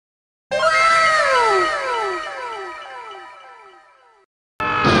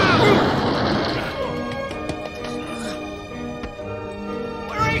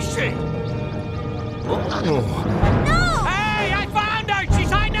Hey, I found her!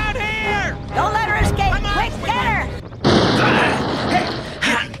 She's hiding out here! Don't let her escape! Quick, get her!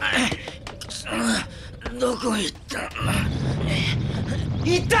 どこ行った？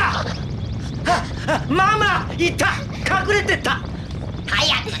いた！ママいた！隠れてた！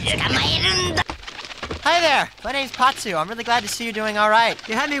早く捕まえるんだ！ Hi there, my name's Pazu. I'm really glad to see you're doing all right.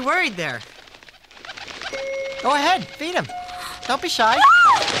 You had me worried there. Go ahead, feed him. Don't be shy.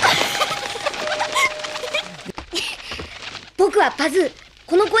 僕はパズー。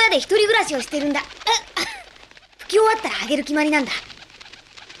この小屋で一人暮らしをしてるんだ。吹き終わったらあげる決まりなんだ。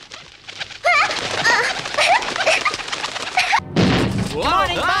Whoa!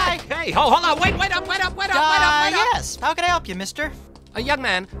 Morning, bye. Hey, hold on! Wait up! Yes. How can I help you, mister? A young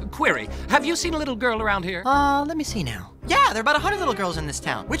man, query. Have you seen a little girl around here? Let me see now. Yeah, there are about 100 little girls in this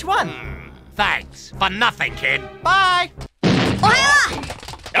town. Which one? Thanks. For nothing, kid. Bye. おはよ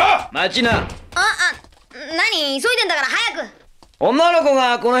う。あ、待ちな。何？急いでんだから早く。女の子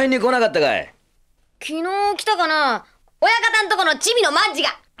がこの辺に来なかったかい？昨日来たかな。親方んとこのチビのマッジが。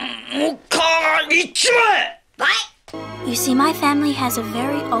もうかー、行っちまえ。バイ。 You see, my family has a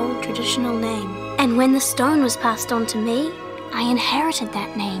very old traditional name, and when the stone was passed on to me, I inherited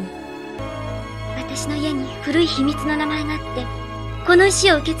that name. 私の家に古い秘密の名前があって、この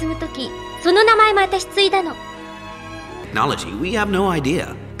石を受け継ぐとき、その名前も私継いだの。 Technology, we have no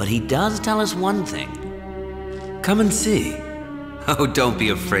idea, but he does tell us one thing. Come and see. Oh, don't be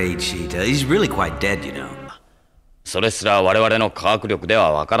afraid, Sheeta. He's really quite dead, you know. それすら我々の科学力で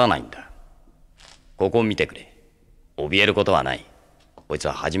はわからないんだ。ここを見てくれ。怯えることはない。こいつ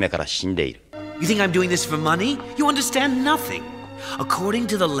は初めから死んでいる。You think I'm doing this for money? You understand nothing. According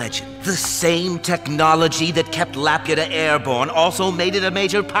to the legend, the same technology that kept Laputa airborne also made it a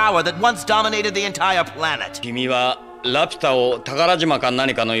major power that once dominated the entire planet. 君はラピュタを宝島か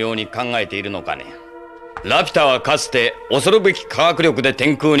何かのように考えているのかね。ラピュタはかつて恐るべき科学力で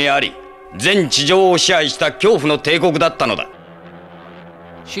天空にあり、全地上を支配した恐怖の帝国だったのだ。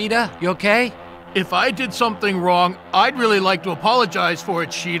Sheeta, you okay? If I did something wrong, I'd really like to apologize for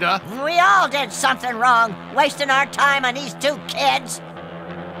it, Sheeta. We all did something wrong, wasting our time on these two kids.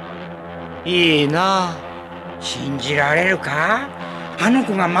 いいな。信じられるか？あの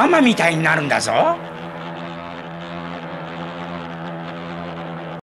子がママみたいになるんだぞ。